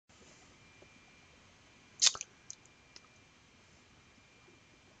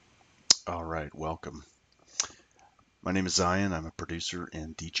All right, welcome. My name is Zion. I'm a producer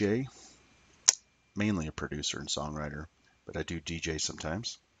and DJ, mainly a producer and songwriter, but I do DJ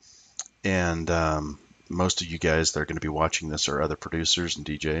sometimes. And most of you guys that are going to be watching this are other producers and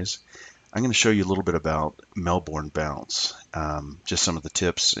DJs. I'm going to show you a little bit about Melbourne Bounce, just some of the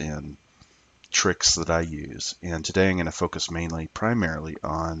tips and tricks that I use. And today I'm going to focus primarily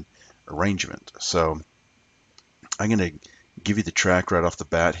on arrangement. So I'm going to give you the track right off the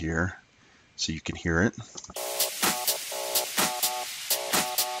bat here so you can hear it.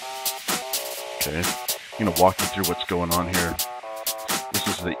 Okay, I'm going to walk you through what's going on here. This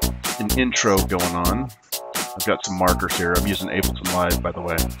is an intro going on. I've got some markers here. I'm using Ableton Live, by the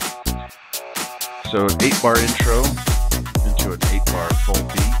way. So an 8-bar intro into an 8-bar full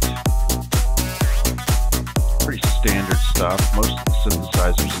beat. Pretty standard stuff. Most of the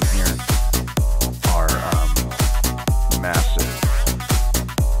synthesizers in here are massive.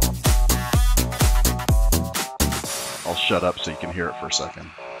 I'll shut up so you can hear it for a second.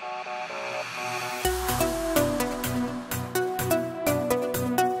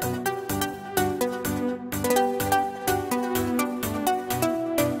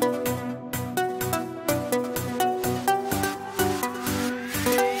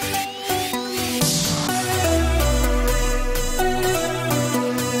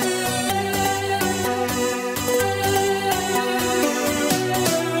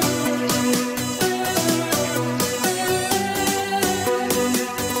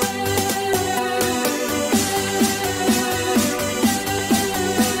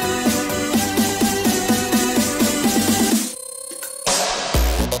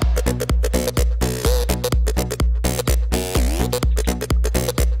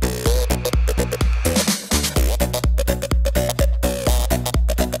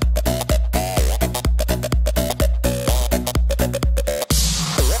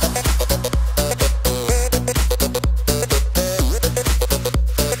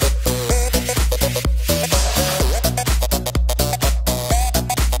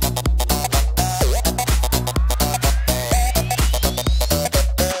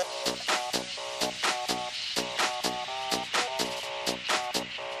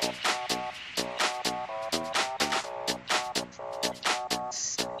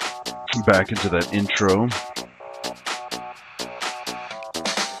 Back into that intro. Give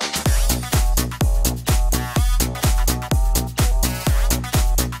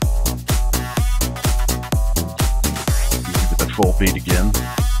it the full beat again.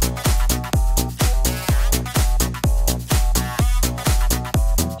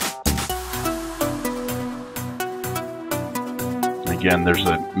 And again, there's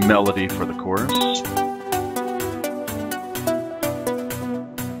a melody for the chorus.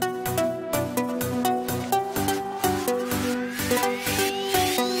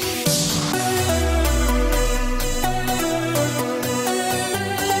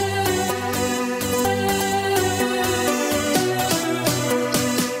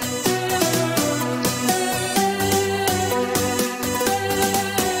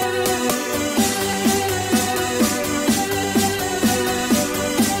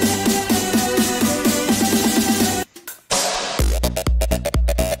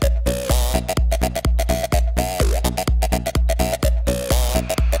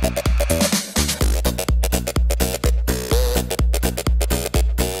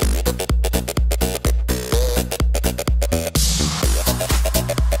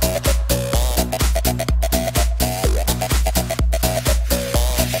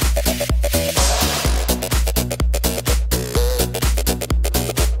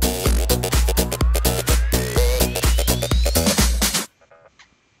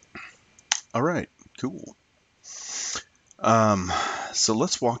 All right, cool. So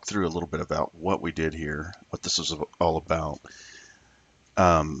let's walk through a little bit about what we did here, what this is all about.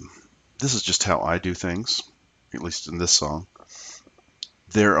 This is just how I do things, at least in this song.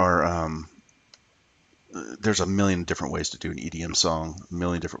 There's a million different ways to do an EDM song, a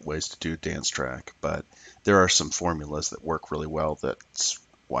million different ways to do a dance track, but there are some formulas that work really well. That's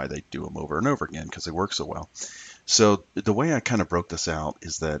why they do them over and over again, because they work so well. So the way I kind of broke this out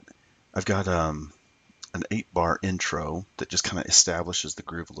is that I've got an 8-bar intro that just kind of establishes the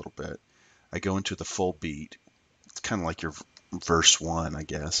groove a little bit. I go into the full beat. It's kind of like your verse 1, I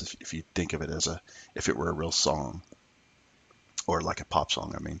guess, if you think of it as if it were a real song, or like a pop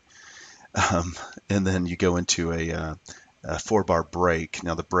song, I mean. And then you go into a 4-bar break.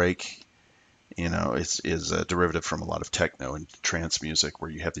 Now the break, is a derivative from a lot of techno and trance music, where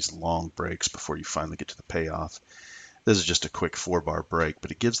you have these long breaks before you finally get to the payoff. This is just a quick 4-bar break, but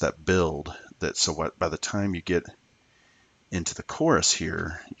it gives that build that, so what, by the time you get into the chorus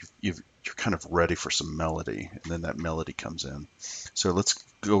here, you're kind of ready for some melody, and then that melody comes in. So let's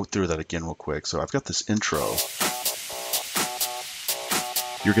go through that again real quick. So I've got this intro.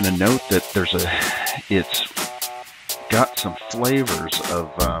 You're going to note that it's got some flavors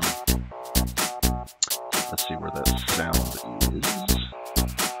of, let's see where that sound is.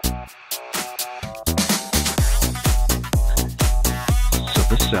 So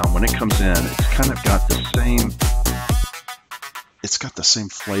this sound, when it comes in, it's kind of got the same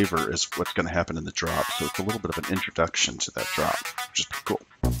flavor as what's going to happen in the drop. So it's a little bit of an introduction to that drop, which is pretty cool.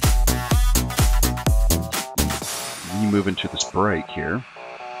 Then you move into this break here.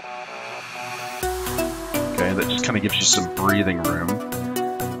 Okay, that just kind of gives you some breathing room.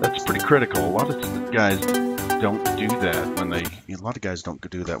 That's pretty critical. A lot of guys don't do that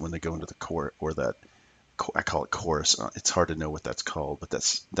when they go into the chorus, or that, I call it chorus. It's hard to know what that's called, but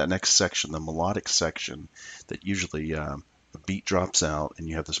that's that next section, the melodic section, that usually the beat drops out and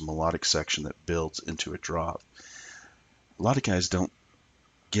you have this melodic section that builds into a drop. A lot of guys don't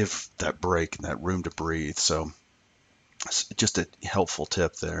give that break and that room to breathe, so it's just a helpful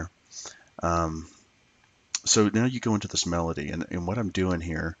tip there. So now you go into this melody, and what I'm doing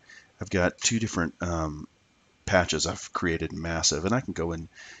here, I've got two different patches I've created in Massive, and I can go in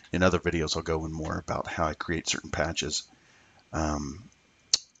other videos, I'll go in more about how I create certain patches.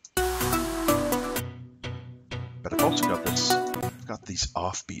 But I've also got these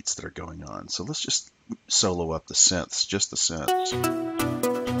offbeats that are going on. So let's just solo up the synths, just the synths.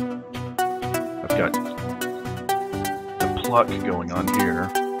 I've got the pluck going on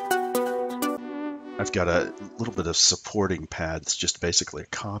here. I've got a little bit of supporting pads, just basically a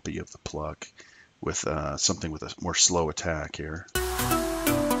copy of the pluck with something with a more slow attack here.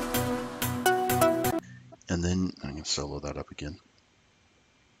 And then I'm going to solo that up again.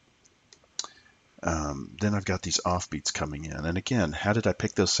 Then I've got these offbeats coming in. And again, how did I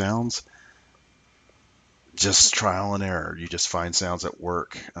pick those sounds? Just trial and error. You just find sounds that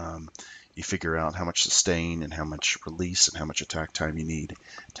work. You figure out how much sustain and how much release and how much attack time you need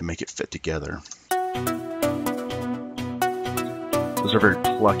to make it fit together. Those are very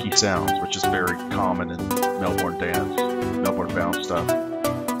plucky sounds, which is very common in Melbourne dance, Melbourne Bounce stuff.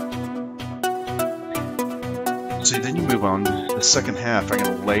 So then you move on. The second half, I'm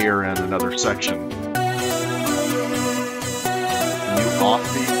going to layer in another section. A new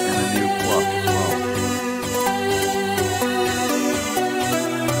offbeat and a new pluck as well.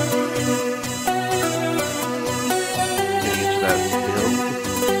 Getting into that build.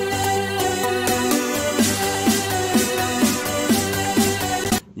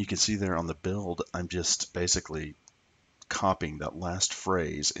 You can see there on the build, I'm just basically copying that last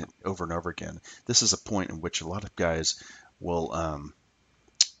phrase over and over again. This is a point in which a lot of guys will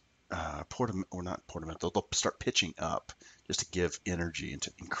they'll start pitching up just to give energy and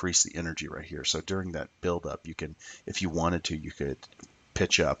to increase the energy right here. So during that build up, you can, if you wanted to, you could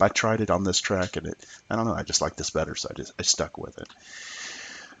pitch up. I tried it on this track, and I don't know, I just like this better, so I stuck with it.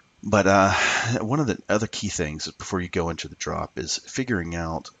 But one of the other key things before you go into the drop is figuring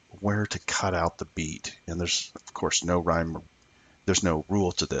out where to cut out the beat. And there's, of course, no rhyme, there's no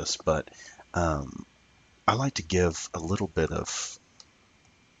rule to this, but I like to give a little bit of,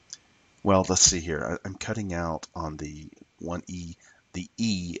 well, let's see here. I'm cutting out on the 1E, the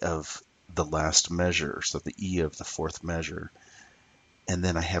E of the last measure, so the E of the fourth measure. And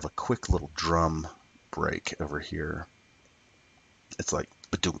then I have a quick little drum break over here. It's like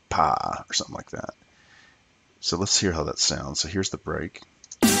ba-doom-pa or something like that. So let's hear how that sounds. So here's the break.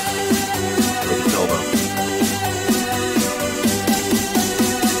 Or the build up.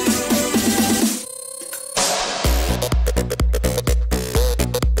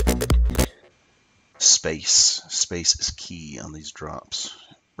 Space is key on these drops.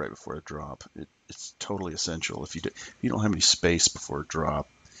 Right before a drop, it's totally essential. If you don't have any space before a drop,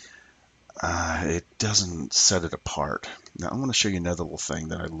 it doesn't set it apart. Now I want to show you another little thing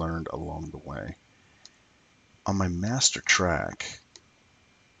that I learned along the way. On my master track,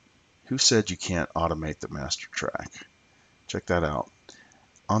 who said you can't automate the master track? Check that out.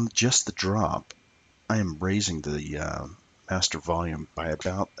 On just the drop, I am raising the master volume by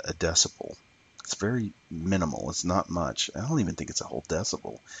about a decibel. It's very minimal. It's not much. I don't even think it's a whole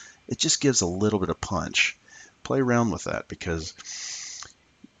decibel. It just gives a little bit of punch. Play around with that, because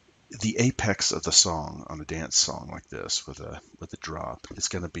the apex of the song on a dance song like this with a drop is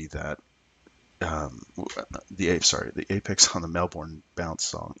going to be that the apex on the Melbourne Bounce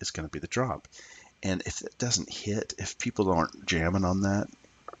song is going to be the drop. And if it doesn't hit, if people aren't jamming on that,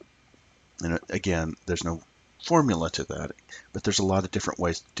 and again, there's no formula to that, but there's a lot of different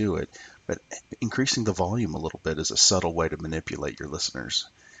ways to do it. But increasing the volume a little bit is a subtle way to manipulate your listeners.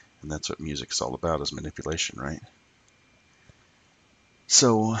 And that's what music's all about, is manipulation, right?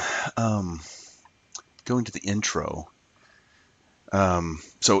 So, going to the intro.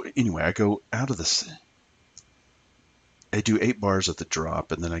 So anyway, I go out of this. I do 8 bars at the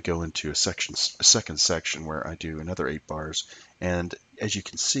drop, and then I go into a second section where I do another 8 bars. And as you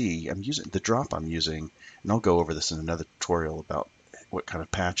can see, I'm using the drop I'm using, and I'll go over this in another tutorial about what kind of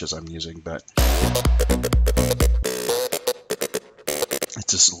patches I'm using, but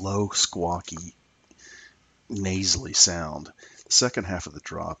it's this low, squawky, nasally sound. The second half of the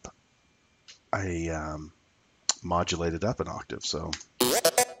drop, I modulated up an octave. So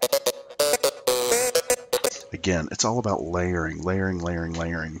again, it's all about layering.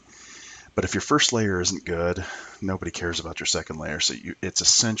 But if your first layer isn't good, nobody cares about your second layer. So it's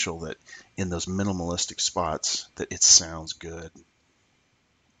essential that in those minimalistic spots that it sounds good.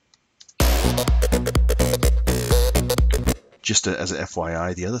 Just as an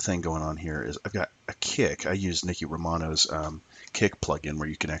FYI, the other thing going on here is I've got a kick. I use Nicky Romano's kick plugin where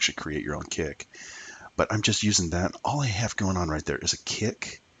you can actually create your own kick. But I'm just using that. All I have going on right there is a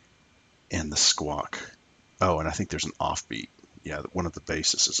kick and the squawk. Oh, and I think there's an offbeat. Yeah, one of the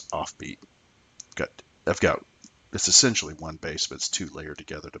basses is offbeat. I've got, it's essentially one bass, but it's 2 layered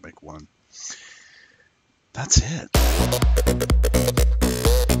together to make one. That's it.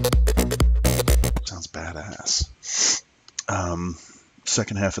 Sounds badass.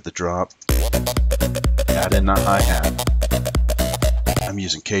 Second half of the drop, add in the hi-hat. I'm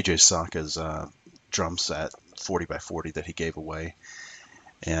using KJ Saka's drum set 40x40 that he gave away.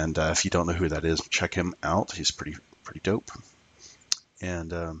 And if you don't know who that is, check him out. He's pretty dope.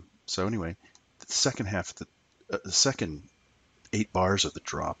 And so anyway, the second half of the second 8 bars of the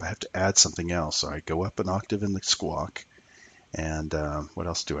drop, I have to add something else. So I go up an octave in the squawk, and what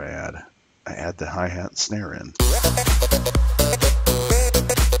else do I add? I add the hi-hat and snare in.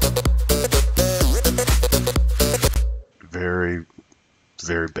 Very,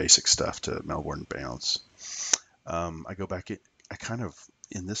 very basic stuff to Melbourne Bounce. I go back, in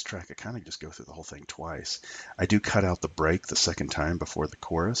this track, I kind of just go through the whole thing twice. I do cut out the break the second time before the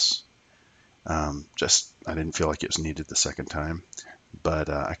chorus. I didn't feel like it was needed the second time, but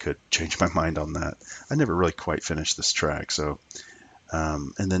I could change my mind on that. I never really quite finished this track. So,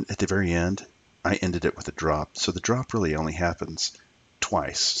 and then at the very end, I ended it with a drop. So the drop really only happens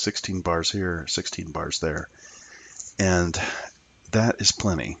twice, 16 bars here, 16 bars there. And that is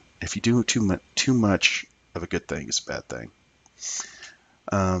plenty. If you do too much of a good thing, it's a bad thing.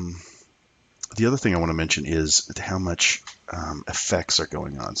 The other thing I want to mention is how much effects are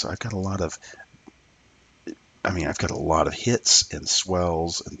going on. So I've got a lot of hits and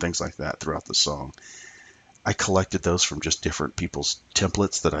swells and things like that throughout the song. I collected those from just different people's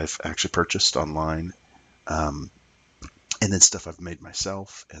templates that I've actually purchased online, and then stuff I've made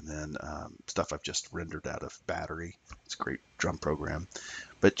myself, and then stuff I've just rendered out of Battery. It's a great drum program.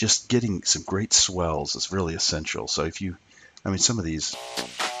 But just getting some great swells is really essential. So some of these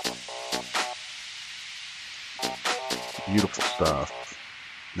beautiful stuff,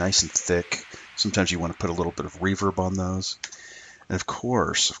 nice and thick. Sometimes you want to put a little bit of reverb on those. And of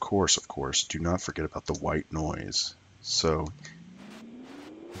course, do not forget about the white noise. So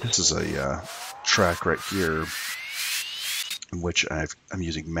this is a track right here in which I'm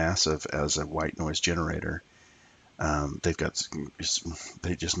using Massive as a white noise generator. They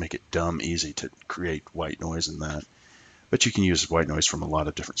just make it dumb easy to create white noise in that. But you can use white noise from a lot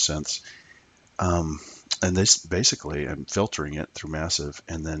of different synths. And this basically, I'm filtering it through Massive,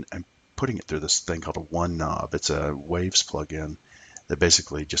 and then I'm putting it through this thing called a one knob. It's a Waves plugin that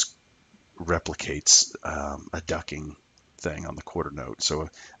basically just replicates a ducking thing on the quarter note. So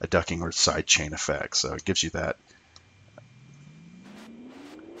a ducking or side chain effect. So it gives you that.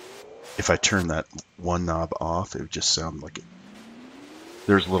 If I turn that one knob off, it would just sound like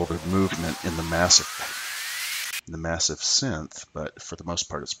there's a little bit of movement in the Massive synth, but for the most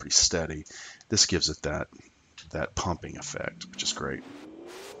part it's pretty steady. This gives it that pumping effect, which is great.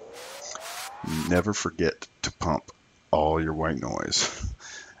 Never forget to pump all your white noise.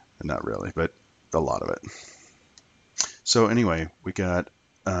 Not really, but a lot of it. So anyway, we got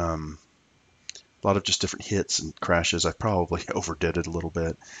a lot of just different hits and crashes. I probably overdid it a little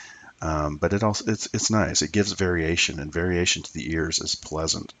bit, but it's nice. It gives variation, and variation to the ears is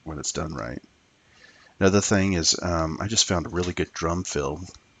pleasant when it's done right. Another thing is I just found a really good drum fill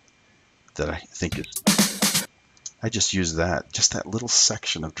that I think I just use that. Just that little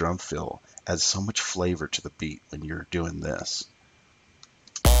section of drum fill adds so much flavor to the beat when you're doing this.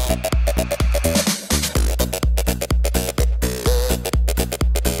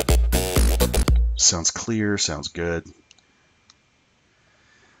 Sounds clear, sounds good.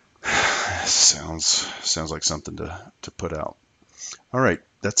 sounds like something to put out. All right,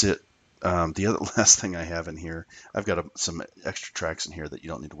 that's it. The other last thing I have in here, I've got some extra tracks in here that you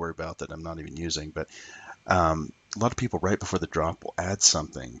don't need to worry about that I'm not even using, but a lot of people right before the drop will add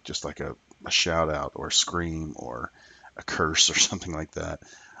something, just like a shout out or a scream or a curse or something like that.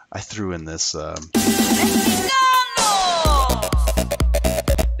 I threw in this.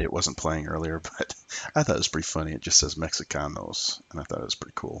 It wasn't playing earlier, but I thought it was pretty funny. It just says Mexicanos, and I thought it was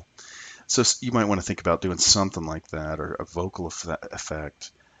pretty cool. So you might want to think about doing something like that or a vocal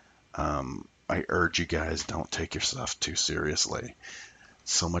effect. I urge you guys, don't take your stuff too seriously.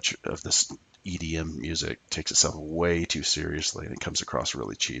 So much of this EDM music takes itself way too seriously and it comes across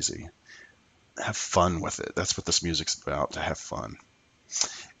really cheesy. Have fun with it. That's what this music's about, to have fun.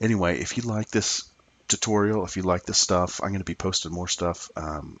 Anyway, if you like this tutorial, if you like this stuff, I'm going to be posting more stuff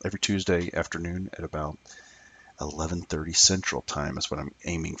every Tuesday afternoon at about 11:30 Central Time is what I'm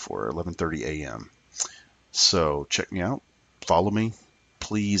aiming for, 11:30 a.m. So check me out, follow me.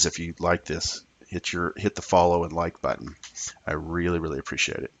 Please, if you like this, hit the follow and like button. I really, really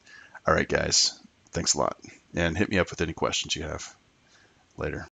appreciate it. All right, guys, thanks a lot. And hit me up with any questions you have. Later.